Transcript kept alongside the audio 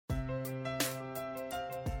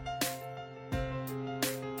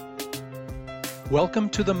Welcome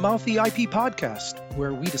to the Mouthy IP podcast,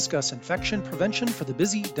 where we discuss infection prevention for the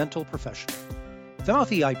busy dental profession. The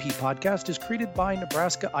Mouthy IP podcast is created by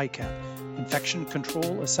Nebraska ICAP, Infection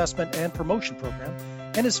Control Assessment and Promotion Program,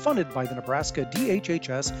 and is funded by the Nebraska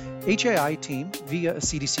DHHS HAI team via a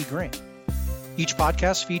CDC grant. Each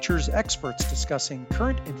podcast features experts discussing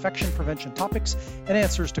current infection prevention topics and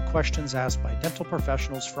answers to questions asked by dental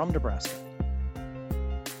professionals from Nebraska.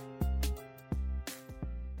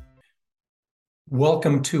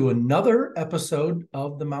 Welcome to another episode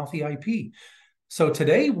of the Mouthy IP. So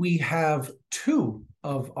today we have two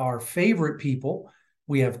of our favorite people.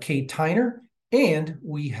 We have Kate Tyner and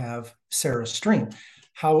we have Sarah Stream.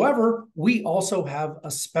 However, we also have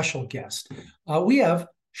a special guest. We have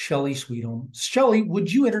Shelly Sweetholm. Shelly,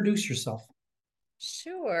 would you introduce yourself?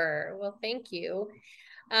 Sure. Well, thank you.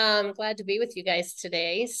 I'm glad to be with you guys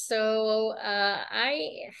today. So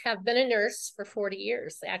I have been a nurse for 40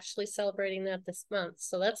 years, actually celebrating that this month.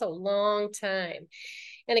 So that's a long time.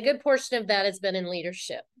 And a good portion of that has been in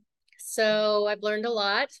leadership. So I've learned a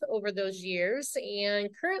lot over those years. And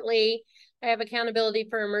currently, I have accountability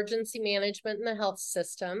for emergency management in the health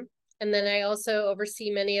system. And then I also oversee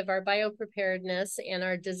many of our biopreparedness and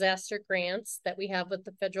our disaster grants that we have with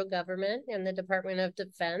the federal government and the Department of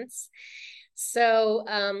Defense. So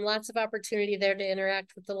lots of opportunity there to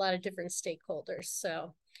interact with a lot of different stakeholders.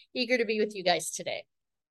 So eager to be with you guys today.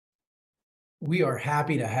 We are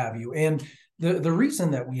happy to have you. And the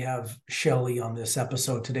reason that we have Shelly on this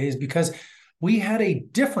episode today is because we had a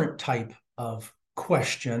different type of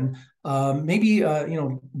question, maybe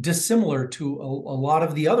dissimilar to a lot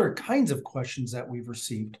of the other kinds of questions that we've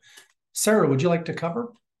received. Sarah, would you like to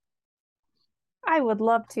cover? I would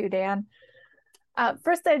love to, Dan.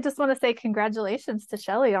 First, I just want to say congratulations to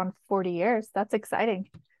Shelly on 40 years. That's exciting.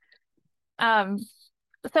 So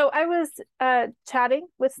I was chatting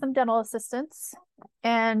with some dental assistants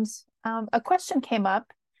and a question came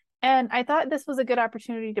up, and I thought this was a good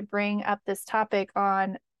opportunity to bring up this topic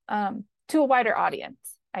on to a wider audience,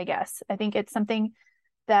 I guess. I think it's something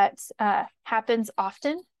that happens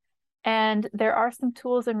often, and there are some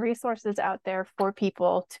tools and resources out there for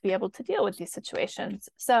people to be able to deal with these situations.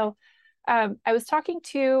 So I was talking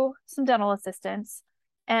to some dental assistants,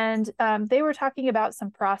 and they were talking about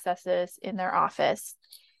some processes in their office.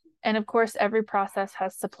 And of course, every process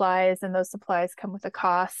has supplies, and those supplies come with a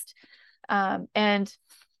cost. And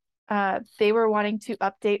they were wanting to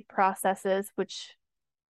update processes, which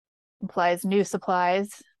implies new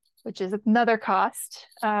supplies, which is another cost.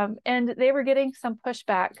 And they were getting some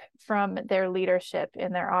pushback from their leadership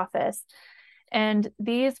in their office. And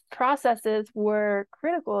these processes were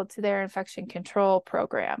critical to their infection control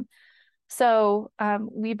program. So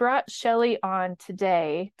we brought Shelly on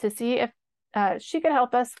today to see if she could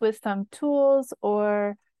help us with some tools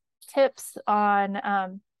or tips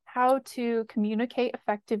on how to communicate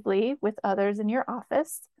effectively with others in your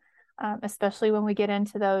office, especially when we get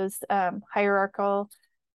into those hierarchical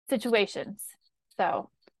situations. So,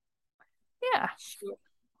 yeah.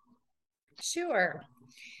 Sure.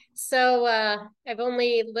 So I've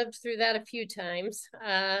only lived through that a few times,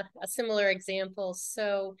 a similar example.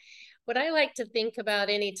 So what I like to think about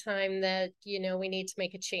anytime that, we need to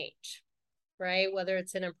make a change, right? Whether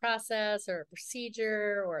it's in a process or a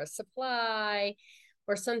procedure or a supply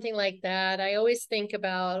or something like that, I always think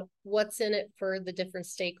about what's in it for the different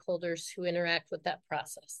stakeholders who interact with that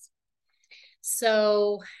process.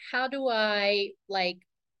 So how do I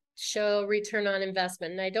show return on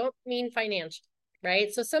investment? And I don't mean financial.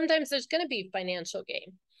 Right? So sometimes there's going to be financial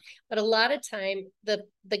gain, but a lot of time the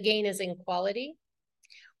gain is in quality,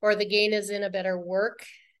 or the gain is in a better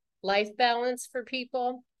work-life balance for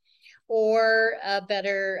people, or a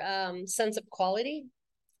better sense of quality,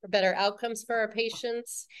 or better outcomes for our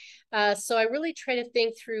patients. So I really try to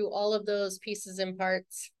think through all of those pieces and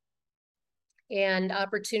parts and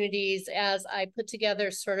opportunities as I put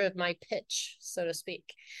together sort of my pitch, so to speak,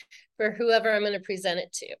 for whoever I'm going to present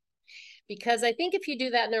it to. Because I think if you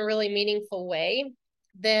do that in a really meaningful way,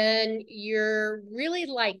 then you're really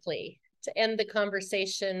likely to end the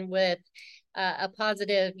conversation with a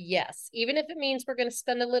positive yes, even if it means we're going to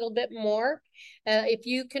spend a little bit more. If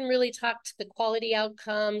you can really talk to the quality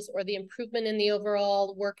outcomes or the improvement in the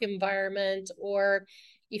overall work environment or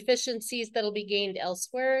efficiencies that'll be gained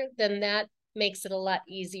elsewhere, then that makes it a lot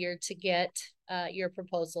easier to get your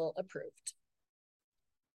proposal approved.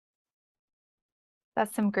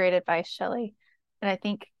 That's some great advice, Shelly. And I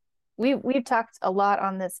think we've talked a lot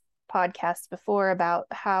on this podcast before about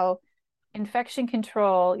how your infection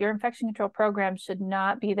control program should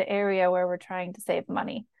not be the area where we're trying to save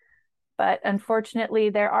money. But unfortunately,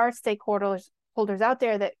 there are stakeholders out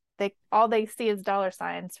there that all they see is dollar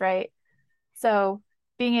signs, right? So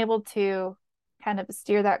being able to kind of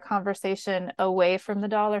steer that conversation away from the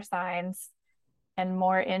dollar signs and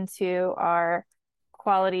more into our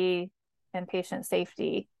quality and patient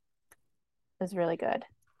safety is really good.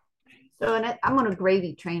 So, and I'm going to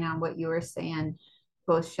gravy train on what you were saying,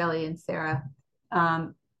 both Shelley and Sarah.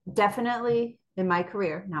 Definitely in my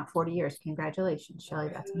career, not 40 years. Congratulations, Shelley.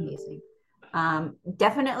 That's amazing.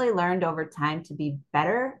 Definitely learned over time to be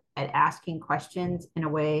better at asking questions in a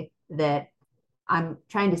way that I'm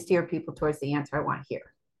trying to steer people towards the answer I want to hear.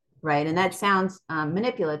 Right. And that sounds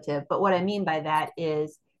manipulative, but what I mean by that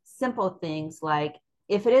is simple things like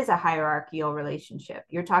if it is a hierarchical relationship,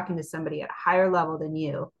 you're talking to somebody at a higher level than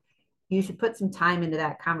you should put some time into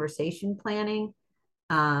that conversation planning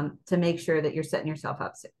to make sure that you're setting yourself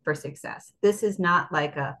up for success. This is not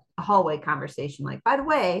like a hallway conversation. Like, by the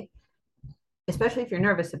way, especially if you're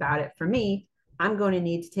nervous about it, for me, I'm going to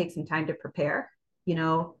need to take some time to prepare. You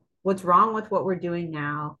know, what's wrong with what we're doing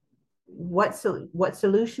now? What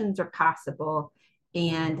solutions are possible?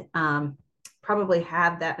 And probably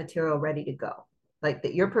have that material ready to go. Like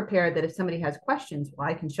that you're prepared that if somebody has questions, well,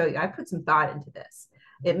 I can show you. I put some thought into this.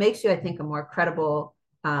 It makes you, I think, a more credible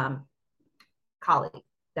colleague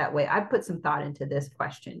that way. I put some thought into this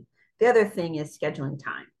question. The other thing is scheduling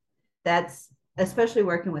time. That's especially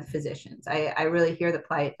working with physicians. I really hear the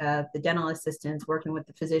plight of the dental assistants working with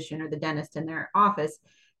the physician or the dentist in their office.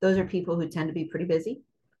 Those are people who tend to be pretty busy.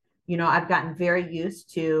 You know, I've gotten very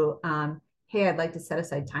used to, hey, I'd like to set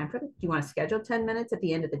aside time for this. Do you want to schedule 10 minutes at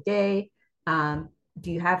the end of the day?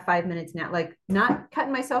 Do you have 5 minutes now? Like not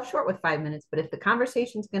cutting myself short with 5 minutes, but if the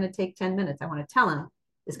conversation's going to take 10 minutes, I want to tell them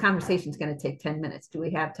this conversation's going to take 10 minutes. Do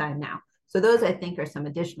we have time now? So those, I think, are some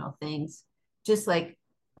additional things, just like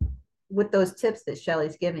with those tips that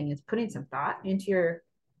Shelley's giving is putting some thought into your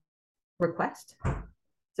request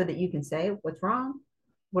so that you can say, what's wrong?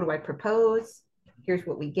 What do I propose? Here's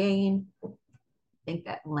what we gain. I think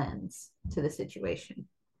that lends to the situation.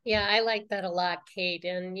 Yeah, I like that a lot, Kate.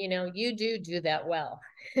 And, you know, you do that well.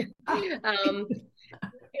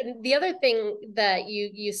 And the other thing that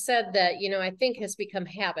you said that, you know, I think has become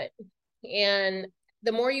habit. And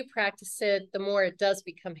the more you practice it, the more it does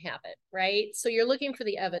become habit, right? So you're looking for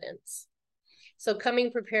the evidence. So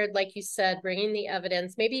coming prepared, like you said, bringing the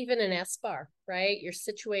evidence, maybe even an SBAR, right? Your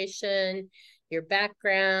situation, your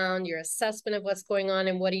background, your assessment of what's going on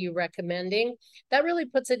and what are you recommending. That really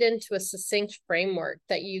puts it into a succinct framework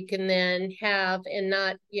that you can then have and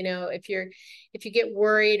not, you know, if you get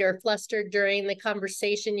worried or flustered during the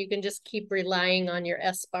conversation, you can just keep relying on your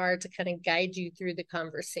SBAR to kind of guide you through the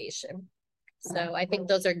conversation. So I think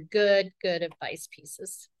those are good advice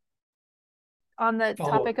pieces. On the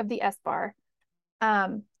topic of the SBAR,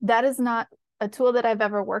 that is not a tool that I've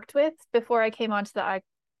ever worked with before I came onto the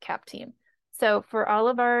ICAP team. So for all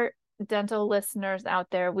of our dental listeners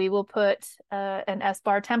out there, we will put an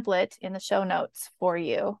SBAR template in the show notes for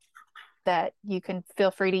you that you can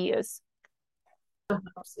feel free to use.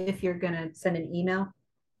 If you're going to send an email,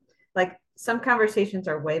 like some conversations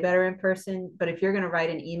are way better in person, but if you're going to write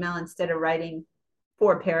an email instead of writing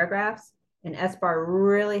 4 paragraphs, an SBAR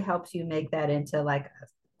really helps you make that into like a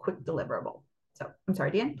quick deliverable. So I'm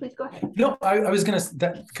sorry, Dan, please go ahead. No, I was going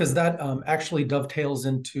to, because that actually dovetails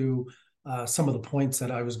into some of the points that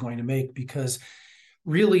I was going to make, because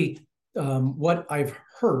really what I've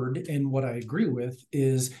heard and what I agree with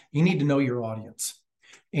is you need to know your audience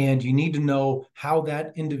and you need to know how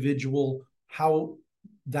that individual, how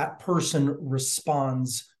that person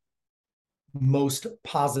responds most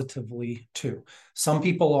positively to. Some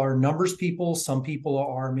people are numbers people, some people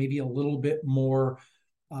are maybe a little bit more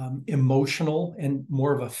emotional and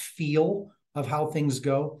more of a feel of how things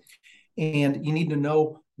go. And you need to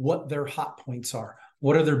know what their hot points are.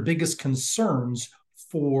 What are their biggest concerns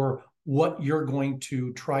for what you're going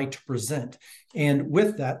to try to present? And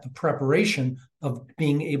with that, the preparation of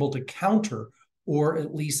being able to counter or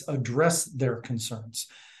at least address their concerns.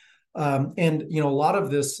 And, you know, a lot of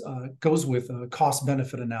this goes with a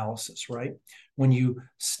cost-benefit analysis, right? When you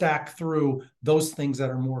stack through those things that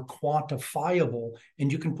are more quantifiable,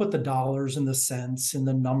 and you can put the dollars and the cents and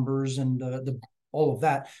the numbers and the all of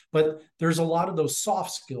that, but there's a lot of those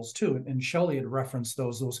soft skills too. And Shelley had referenced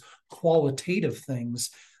those qualitative things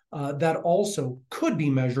that also could be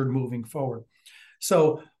measured moving forward.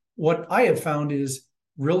 So what I have found is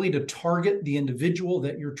really to target the individual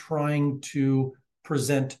that you're trying to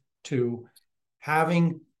present to,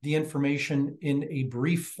 having the information in a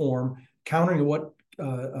brief form, countering to what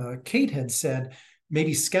Kate had said,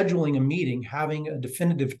 maybe scheduling a meeting, having a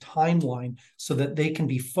definitive timeline so that they can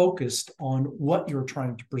be focused on what you're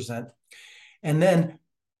trying to present. And then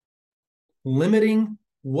limiting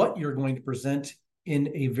what you're going to present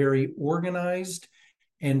in a very organized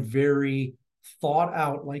and very thought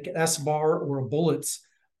out, like an S-bar or a bullets,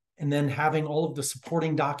 and then having all of the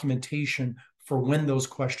supporting documentation for when those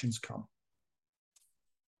questions come.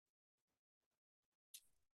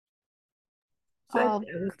 So I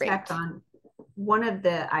would tack on one of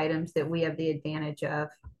the items that we have the advantage of.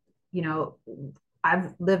 You know,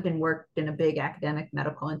 I've lived and worked in a big academic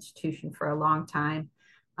medical institution for a long time.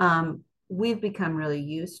 We've become really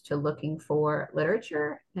used to looking for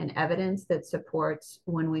literature and evidence that supports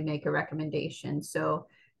when we make a recommendation. So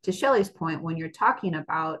to Shelley's point, when you're talking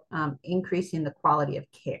about increasing the quality of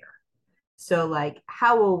care, so like,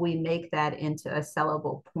 how will we make that into a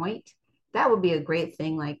sellable point? That would be a great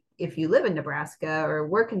thing. Like if you live in Nebraska or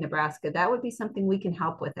work in Nebraska, that would be something we can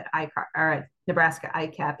help with at ICAR or at Nebraska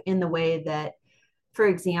ICAP, in the way that, for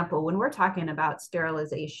example, when we're talking about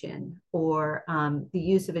sterilization or the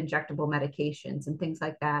use of injectable medications and things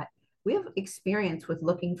like that, we have experience with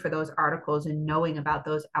looking for those articles and knowing about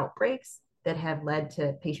those outbreaks that have led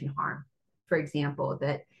to patient harm. For example,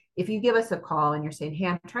 that if you give us a call and you're saying, hey,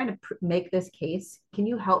 I'm trying to make this case, can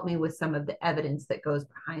you help me with some of the evidence that goes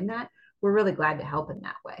behind that? We're really glad to help in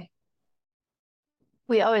that way.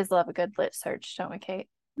 We always love a good lit search, don't we, Kate?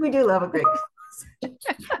 We do love a great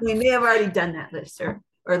we may have already done that lit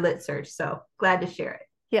search, so glad to share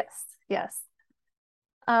it. Yes.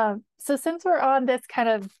 So since we're on this kind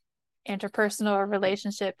of interpersonal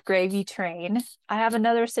relationship gravy train, I have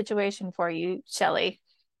another situation for you, Shelley.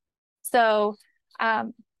 So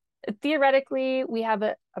theoretically, we have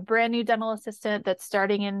a brand new dental assistant that's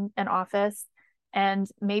starting in an office, and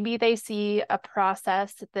maybe they see a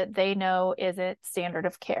process that they know isn't standard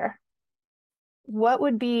of care. What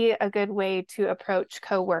would be a good way to approach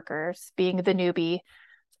coworkers, being the newbie,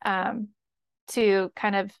 to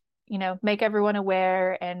kind of, make everyone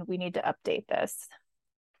aware and we need to update this?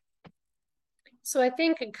 So I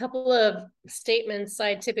think a couple of statements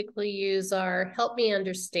I typically use are, help me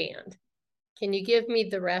understand. Can you give me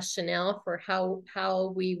the rationale for how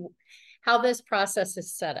this process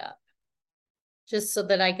is set up, just so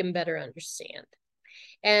that I can better understand?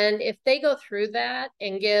 And if they go through that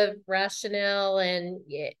and give rationale and,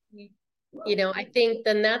 I think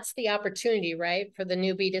then that's the opportunity, right, for the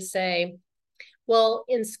newbie to say, well,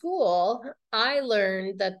 in school, I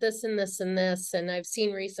learned that this and this and this, and I've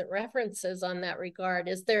seen recent references on that regard.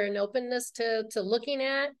 Is there an openness to looking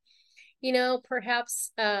at,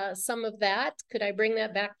 perhaps some of that? Could I bring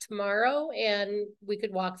that back tomorrow and we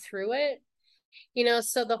could walk through it?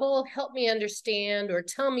 So the whole help me understand or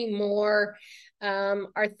tell me more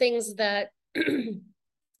are things that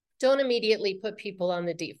don't immediately put people on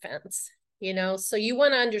the defense, so you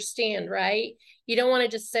want to understand, right? You don't want to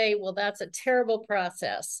just say, well, that's a terrible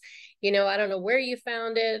process. I don't know where you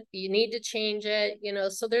found it. You need to change it,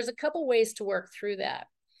 so there's a couple ways to work through that.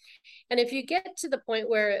 And if you get to the point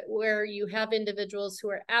where you have individuals who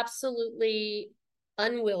are absolutely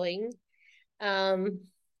unwilling,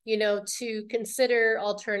 to consider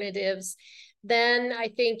alternatives, then I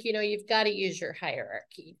think, you've got to use your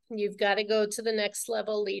hierarchy. You've got to go to the next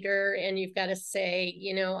level leader and you've got to say,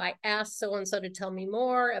 I asked so-and-so to tell me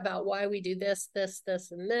more about why we do this, this,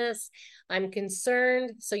 this, and this. I'm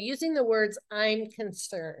concerned. So using the words, I'm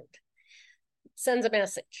concerned, sends a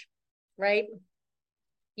message, right?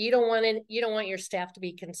 You don't want your staff to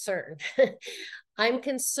be concerned. I'm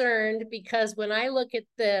concerned because when I look at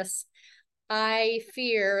this, I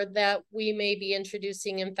fear that we may be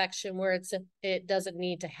introducing infection where it doesn't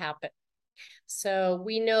need to happen. So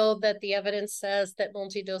we know that the evidence says that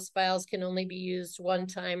multi-dose vials can only be used one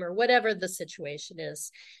time, or whatever the situation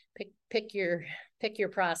is. Pick your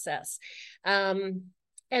process, and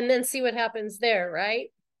then see what happens there, right?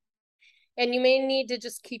 And you may need to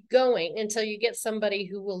just keep going until you get somebody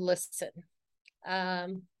who will listen.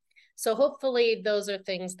 So hopefully those are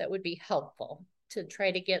things that would be helpful to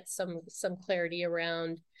try to get some clarity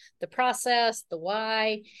around the process, the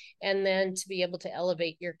why, and then to be able to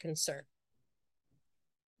elevate your concern.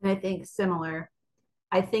 And I think similar,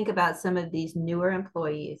 I think about some of these newer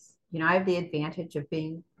employees. I have the advantage of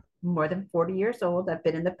being more than 40 years old. I've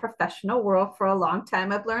been in the professional world for a long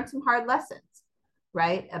time. I've learned some hard lessons,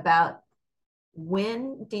 right? About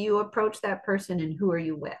when do you approach that person and who are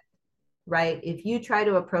you with, right? If you try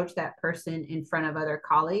to approach that person in front of other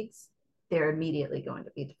colleagues, they're immediately going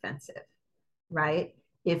to be defensive, right?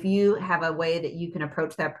 If you have a way that you can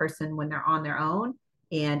approach that person when they're on their own,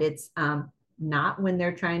 and it's not when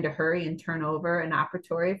they're trying to hurry and turn over an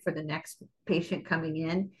operatory for the next patient coming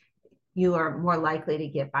in, you are more likely to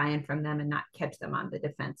get buy-in from them and not catch them on the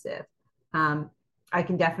defensive. I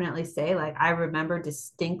can definitely say, like, I remember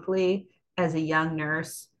distinctly as a young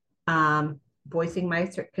nurse, voicing my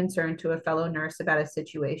concern to a fellow nurse about a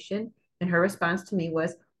situation. And her response to me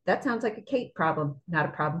was, that sounds like a Kate problem, not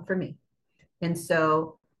a problem for me. And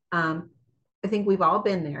so I think we've all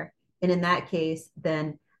been there. And in that case,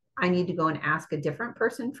 then I need to go and ask a different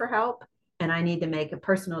person for help. And I need to make a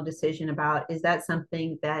personal decision about, is that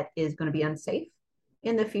something that is going to be unsafe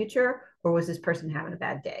in the future? Or was this person having a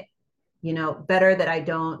bad day? You know, better that I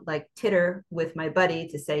don't like titter with my buddy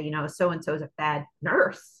to say, you know, so-and-so is a bad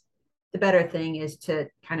nurse. The better thing is to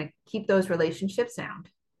kind of keep those relationships sound,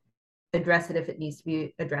 address it if it needs to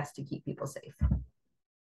be addressed to keep people safe.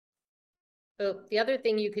 So the other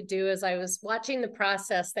thing you could do is, I was watching the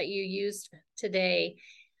process that you used today,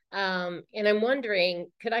 and I'm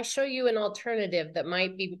wondering, could I show you an alternative that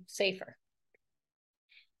might be safer?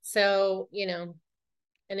 So, you know,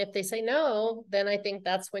 and if they say no, then I think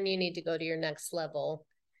that's when you need to go to your next level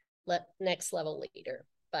leader.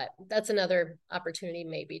 But that's another opportunity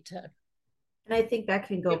maybe to. And I think that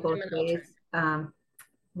can go both ways.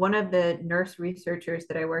 One of the nurse researchers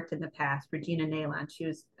that I worked in the past, Regina Nalon, she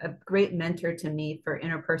was a great mentor to me for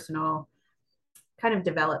interpersonal kind of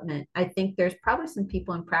development. I think there's probably some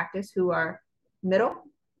people in practice who are middle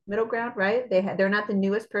ground, right? They're not the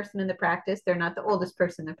newest person in the practice. They're not the oldest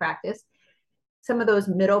person in the practice. Some of those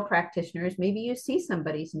middle practitioners, maybe you see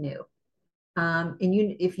somebody's new. And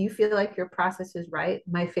if you feel like your process is right,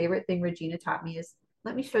 my favorite thing Regina taught me is,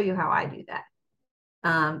 let me show you how I do that.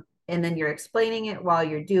 And then you're explaining it while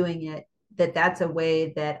you're doing it, that's a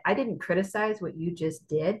way that I didn't criticize what you just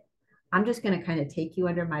did. I'm just going to kind of take you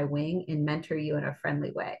under my wing and mentor you in a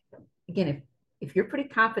friendly way. Again, if you're pretty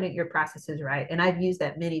confident your process is right, and I've used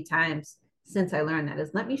that many times since I learned that,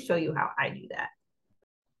 is let me show you how I do that.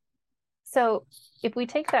 So if we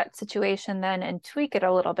take that situation then and tweak it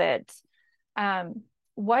a little bit,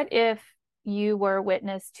 what if you were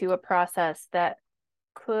witness to a process that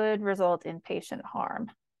could result in patient harm?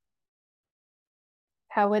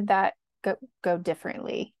 How would that go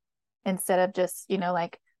differently? Instead of just, you know,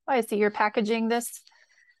 like, oh, I see you're packaging this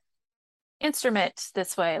instrument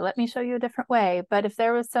this way, let me show you a different way. But if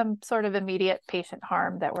there was some sort of immediate patient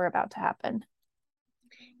harm that were about to happen.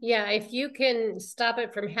 Yeah, if you can stop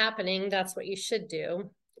it from happening, that's what you should do.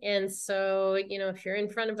 And so, you know, if you're in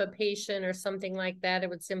front of a patient or something like that, it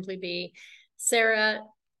would simply be, Sarah,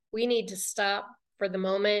 we need to stop for the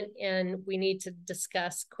moment, and we need to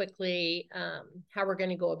discuss quickly how we're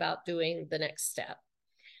going to go about doing the next step.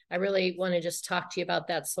 I really want to just talk to you about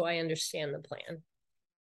that so I understand the plan.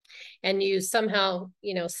 And you somehow,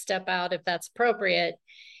 you know, step out if that's appropriate,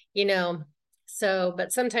 you know. So,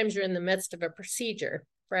 but sometimes you're in the midst of a procedure,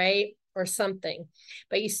 right? Or something,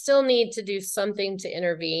 but you still need to do something to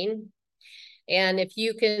intervene. And if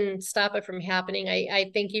you can stop it from happening,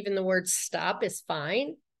 I think even the word stop is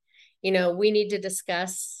fine. You know, we need to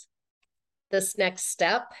discuss this next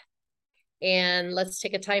step, and let's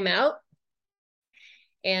take a time out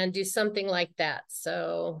and do something like that.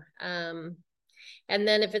 So, and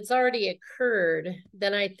then if it's already occurred,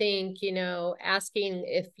 then I think, you know, asking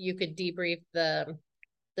if you could debrief the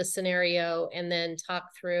scenario and then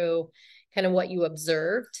talk through kind of what you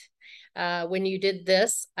observed. When you did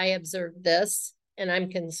this, I observed this, and I'm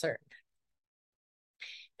concerned.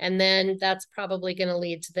 And then that's probably going to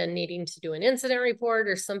lead to then needing to do an incident report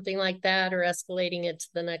or something like that, or escalating it to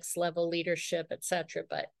the next level leadership, et cetera.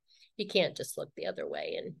 But you can't just look the other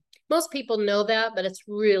way. And most people know that, but it's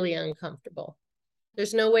really uncomfortable.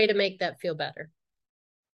 There's no way to make that feel better.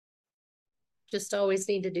 Just always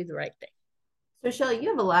need to do the right thing. So Shelley, you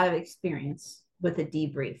have a lot of experience with a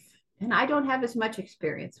debrief, and I don't have as much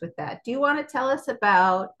experience with that. Do you want to tell us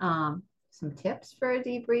about some tips for a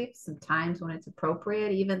debrief, some times when it's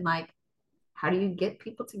appropriate, even like how do you get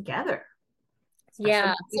people together?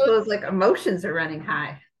 Yeah. People's like emotions are running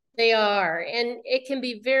high. They are, and it can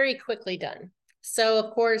be very quickly done. So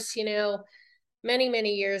of course, you know,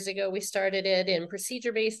 many years ago, we started it in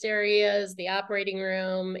procedure-based areas, the operating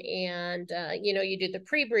room, and, you know, you do the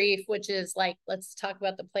pre-brief, which is like, let's talk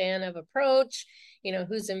about the plan of approach, you know,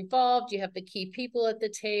 who's involved, you have the key people at the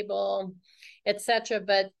table, etc.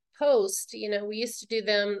 But post, you know, we used to do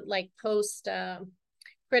them like post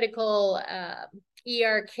critical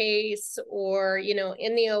ER case, or, you know,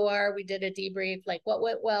 in the OR, we did a debrief, like what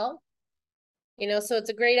went well. You know, so it's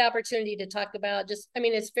a great opportunity to talk about just, I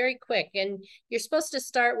mean, it's very quick, and you're supposed to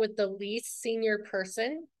start with the least senior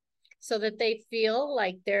person so that they feel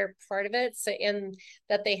like they're part of it, so, and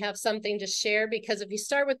that they have something to share. Because if you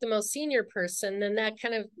start with the most senior person, then that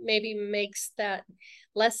kind of maybe makes that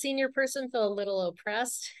less senior person feel a little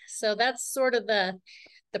oppressed. So that's sort of the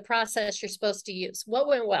process you're supposed to use. What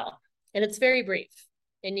went well? And it's very brief.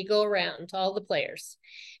 and you go around to all the players.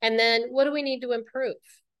 And then what do we need to improve?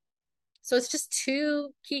 So it's just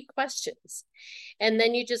 2 key questions. And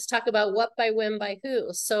then you just talk about what, by when, by who.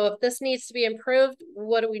 So if this needs to be improved,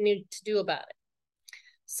 what do we need to do about it?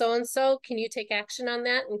 So-and-so, can you take action on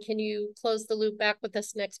that? And can you close the loop back with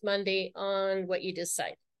us next Monday on what you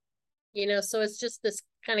decide? So it's just this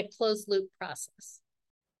kind of closed loop process.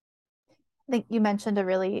 I think you mentioned a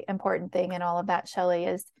really important thing in all of that, Shelley,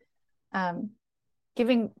 is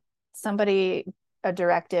giving somebody a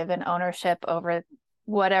directive and ownership over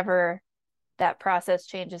whatever that process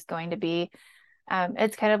change is going to be.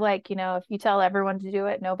 It's kind of like, if you tell everyone to do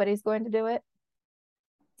it, nobody's going to do it.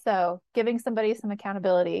 So giving somebody some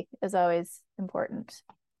accountability is always important.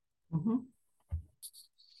 Mm-hmm.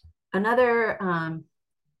 Another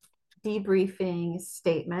debriefing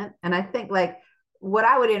statement, and I think like what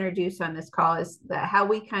I would introduce on this call is that how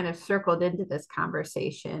we kind of circled into this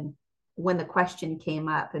conversation when the question came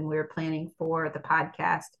up and we were planning for the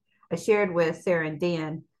podcast. I shared with Sarah and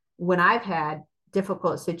Dan, when I've had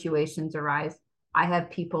difficult situations arise, I have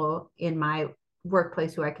people in my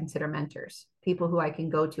workplace who I consider mentors, people who I can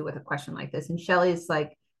go to with a question like this. And Shelley's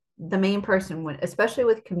like the main person when, especially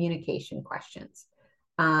with communication questions.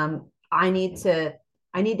 I need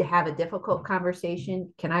to have a difficult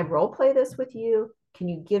conversation. Can I role play this with you? Can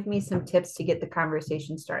you give me some tips to get the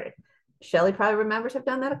conversation started? Shelley probably remembers I've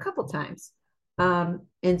done that a couple times.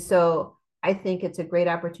 And so I think it's a great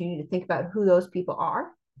opportunity to think about who those people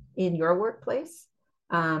are in your workplace.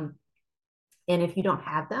 And if you don't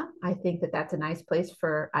have them, I think that that's a nice place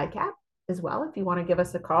for ICAP as well, if you want to give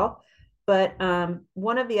us a call. But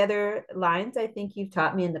one of the other lines I think you've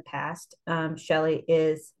taught me in the past, Shelley,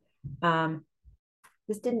 is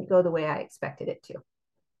this didn't go the way I expected it to.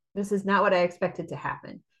 This is not what I expected to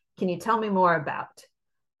happen. Can you tell me more about?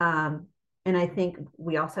 And I think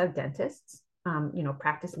we also have dentists,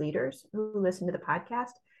 practice leaders who listen to the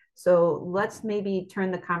podcast. So let's maybe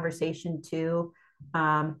turn the conversation to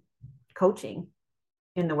coaching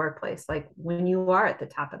in the workplace, like when you are at the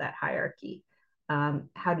top of that hierarchy,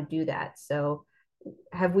 how to do that. So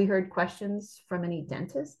have we heard questions from any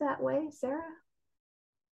dentists that way, Sarah?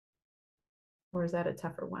 Or is that a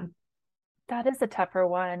tougher one? That is a tougher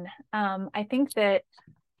one. I think that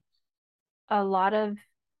a lot of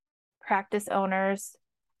practice owners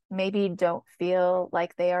maybe don't feel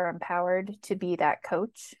like they are empowered to be that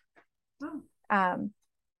coach. Oh.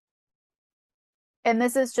 And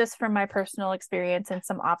this is just from my personal experience in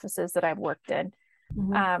some offices that I've worked in.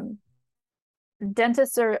 Mm-hmm.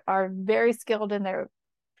 Dentists are very skilled in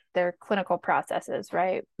their clinical processes,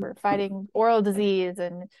 right? We're fighting oral disease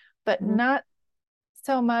but mm-hmm. not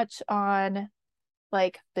so much on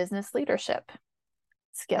like business leadership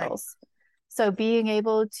skills. Right. So being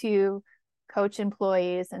able to coach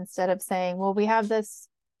employees instead of saying, well, we have this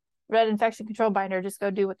red infection control binder, just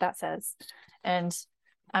go do what that says. And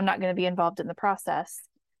I'm not going to be involved in the process.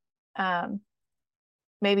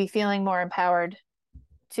 Maybe feeling more empowered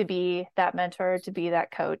to be that mentor, to be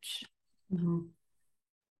that coach. Mm-hmm.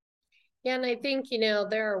 Yeah, and I think,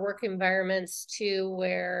 there are work environments too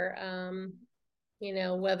where,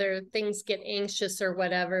 whether things get anxious or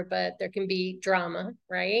whatever, but there can be drama,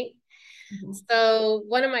 right? Mm-hmm. So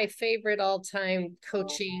one of my favorite all-time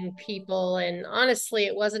coaching people, and honestly,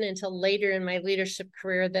 it wasn't until later in my leadership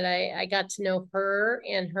career that I got to know her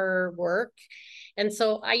and her work. And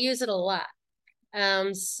so I use it a lot.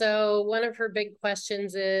 So one of her big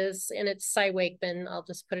questions is, and it's Cy Wakeman, I'll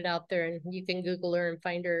just put it out there and you can Google her and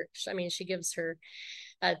find her. I mean, she gives her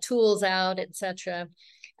tools out, etc.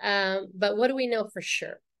 But what do we know for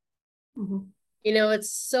sure? Mm-hmm.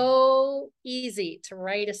 It's so easy to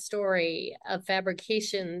write a story of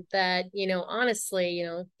fabrication that, honestly,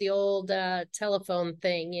 the old telephone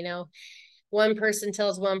thing, one person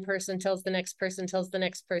tells one person, tells the next person, tells the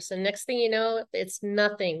next person. Next thing you know, it's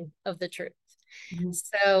nothing of the truth. Mm-hmm.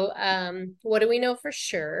 So what do we know for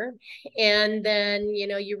sure? And then,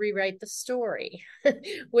 you rewrite the story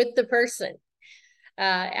with the person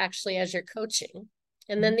actually as you're coaching.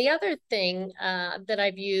 And then the other thing that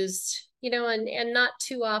I've used, and not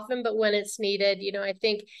too often, but when it's needed, I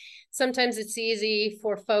think sometimes it's easy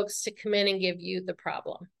for folks to come in and give you the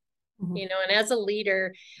problem, mm-hmm. And as a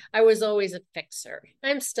leader, I was always a fixer.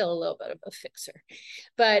 I'm still a little bit of a fixer,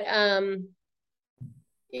 but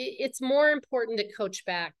it's more important to coach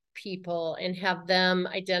back people and have them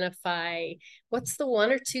identify what's the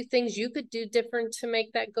 1 or 2 things you could do different to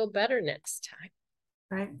make that go better next time.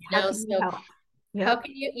 Right. How can you help? Yep. How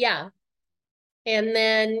can you, yeah. And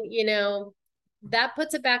then, that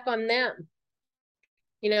puts it back on them.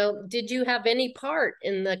 Did you have any part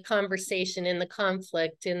in the conversation, in the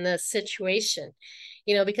conflict, in the situation?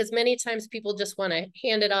 because many times people just want to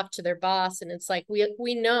hand it off to their boss. And it's like,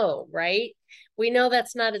 we know, right? We know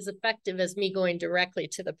that's not as effective as me going directly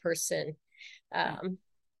to the person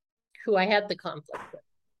who I had the conflict with.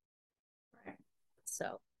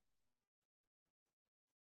 So.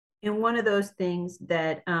 And one of those things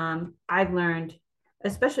that I've learned,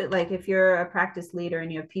 especially like if you're a practice leader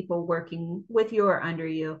and you have people working with you or under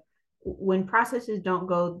you, when processes don't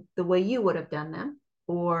go the way you would have done them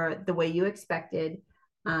or the way you expected.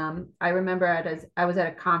 I remember I was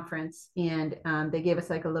at a conference and they gave us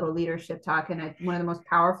like a little leadership talk. And one of the most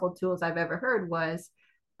powerful tools I've ever heard was,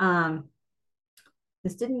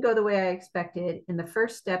 this didn't go the way I expected. And the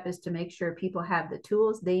first step is to make sure people have the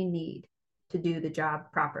tools they need to do the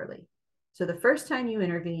job properly. So the first time you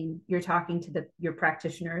intervene, you're talking to your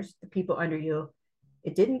practitioners, the people under you.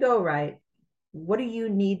 It didn't go right. What do you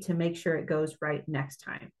need to make sure it goes right next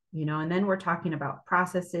time? And then we're talking about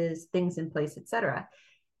processes, things in place, et cetera.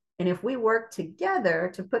 And if we work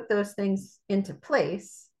together to put those things into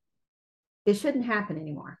place, it shouldn't happen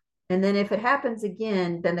anymore. And then if it happens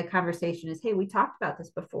again, then the conversation is, hey, we talked about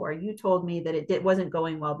this before. You told me that it wasn't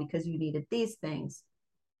going well because you needed these things.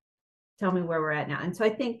 Tell me where we're at now. And so I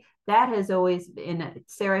think that has always been,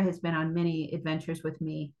 Sarah has been on many adventures with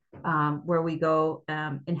me where we go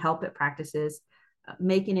and help at practices.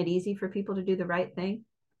 Making it easy for people to do the right thing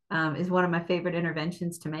is one of my favorite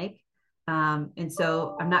interventions to make. And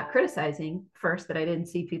so I'm not criticizing first that I didn't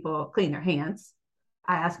see people clean their hands.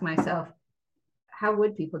 I ask myself, how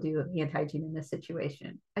would people do hand hygiene in this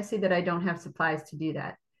situation? I see that I don't have supplies to do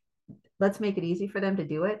that. Let's make it easy for them to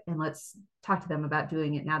do it. And let's talk to them about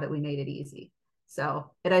doing it now that we made it easy.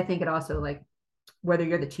 So, and I think it also, like, whether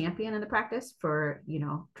you're the champion in the practice for,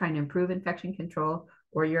 trying to improve infection control,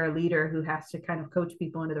 or you're a leader who has to kind of coach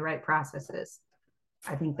people into the right processes,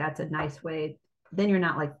 I think that's a nice way. Then you're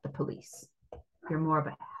not like the police. You're more of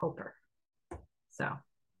a helper. So.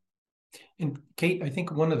 And Kate, I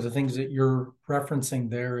think one of the things that you're referencing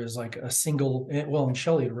there is like a single, well, and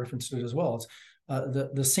Shelley referenced it as well. It's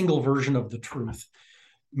the single version of the truth,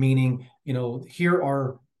 meaning, here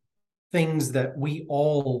are things that we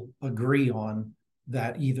all agree on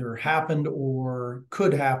that either happened or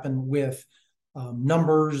could happen with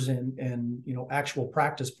numbers and actual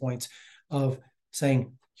practice points of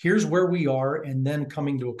saying, here's where we are, and then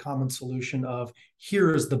coming to a common solution of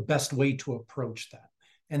here is the best way to approach that.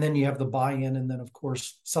 And then you have the buy-in, and then of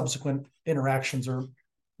course subsequent interactions are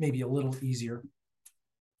maybe a little easier.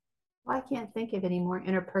 Well, I can't think of any more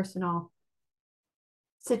interpersonal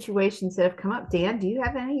situations that have come up. Dan, do you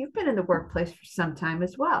have any? You've been in the workplace for some time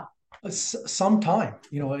as well. Some time,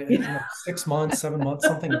 6 months, 7 months,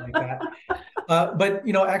 something like that. But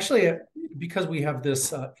actually, because we have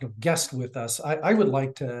this guest with us, I would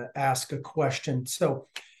like to ask a question. So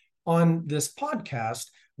on this podcast,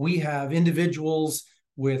 we have individuals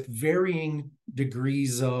with varying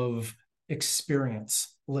degrees of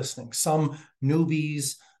experience listening, some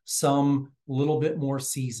newbies, some a little bit more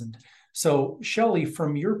seasoned. So Shelley,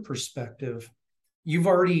 from your perspective, you've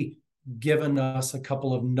already given us a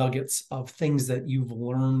couple of nuggets of things that you've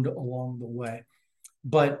learned along the way.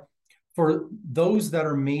 But for those that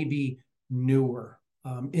are maybe newer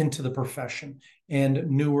into the profession and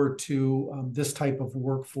newer to this type of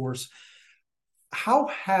workforce, how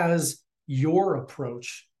has your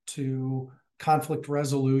approach to conflict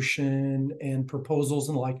resolution and proposals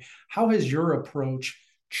and how has your approach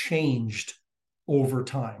changed over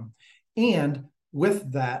time? And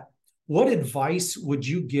with that, what advice would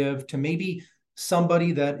you give to maybe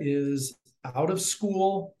somebody that is out of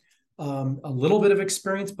school, a little bit of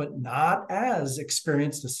experience, but not as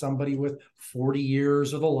experienced as somebody with 40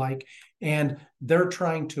 years or the like, and they're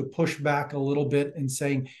trying to push back a little bit and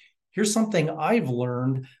saying, here's something I've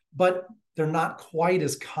learned, but they're not quite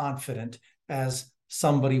as confident as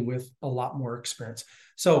somebody with a lot more experience.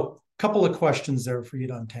 So a couple of questions there for you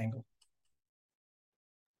to untangle.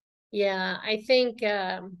 Yeah, I think,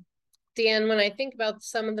 Dan, when I think about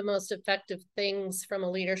some of the most effective things from a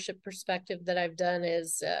leadership perspective that I've done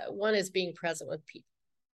is one is being present with people.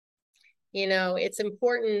 It's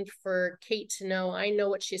important for Kate to know I know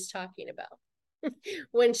what she's talking about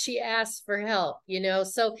when she asks for help,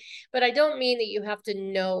 so, but I don't mean that you have to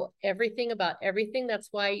know everything about everything. That's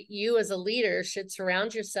why you as a leader should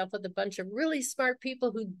surround yourself with a bunch of really smart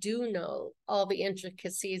people who do know all the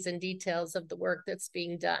intricacies and details of the work that's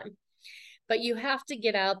being done. But you have to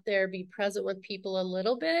get out there, be present with people a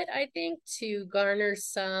little bit, I think, to garner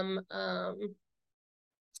some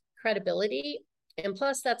credibility. And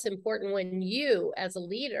plus, that's important when you, as a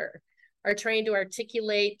leader, are trying to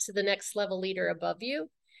articulate to the next level leader above you.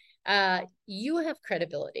 You have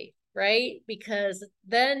credibility. right? Because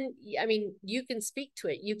then, I mean, you can speak to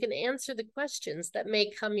it. You can answer the questions that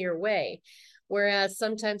may come your way. Whereas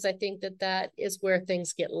sometimes I think that is where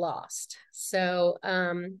things get lost. So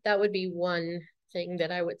that would be one thing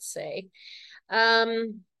that I would say. I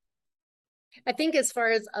think as far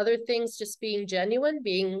as other things, just being genuine,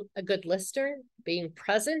 being a good listener, being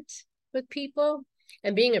present with people,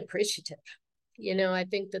 and being appreciative. I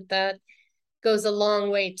think that goes a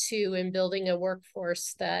long way too in building a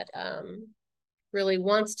workforce that really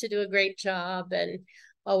wants to do a great job and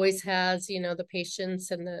always has, the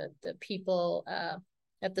patients and the people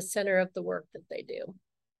at the center of the work that they do.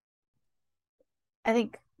 I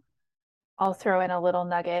think I'll throw in a little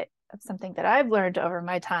nugget of something that I've learned over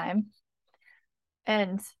my time.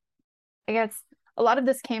 And I guess a lot of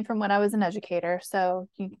this came from when I was an educator, so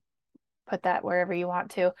you put that wherever you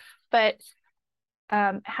want to. But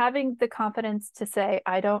having the confidence to say,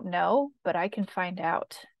 I don't know, but I can find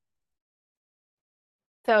out.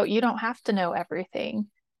 So you don't have to know everything,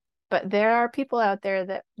 but there are people out there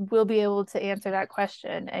that will be able to answer that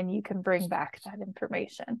question, and you can bring back that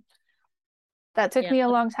information. That took me a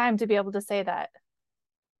long time to be able to say that.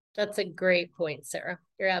 That's a great point, Sarah.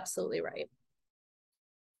 You're absolutely right.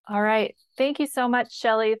 All right. Thank you so much,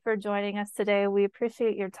 Shelley, for joining us today. We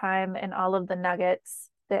appreciate your time and all of the nuggets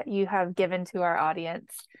that you have given to our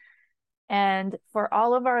audience. And for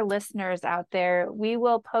all of our listeners out there, we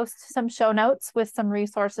will post some show notes with some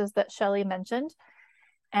resources that Shelley mentioned.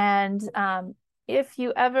 And if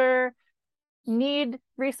you ever need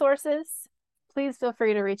resources, please feel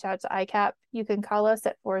free to reach out to ICAP. You can call us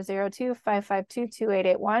at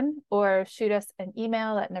 402-552-2881 or shoot us an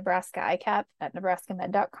email at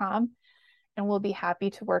nebraskaicap@nebraskamed.com, and we'll be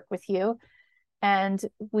happy to work with you. And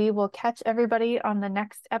we will catch everybody on the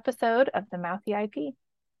next episode of the Mouthy IP.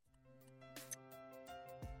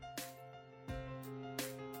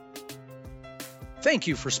 Thank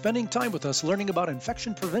you for spending time with us learning about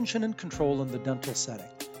infection prevention and control in the dental setting.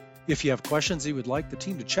 If you have questions you would like the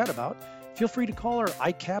team to chat about, feel free to call our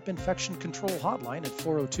ICAP Infection Control Hotline at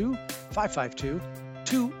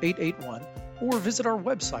 402-552-2881 or visit our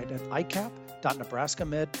website at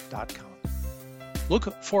icap.nebraskamed.com.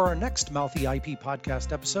 Look for our next Mouthy IP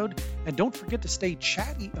podcast episode, and don't forget to stay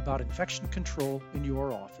chatty about infection control in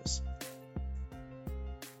your office.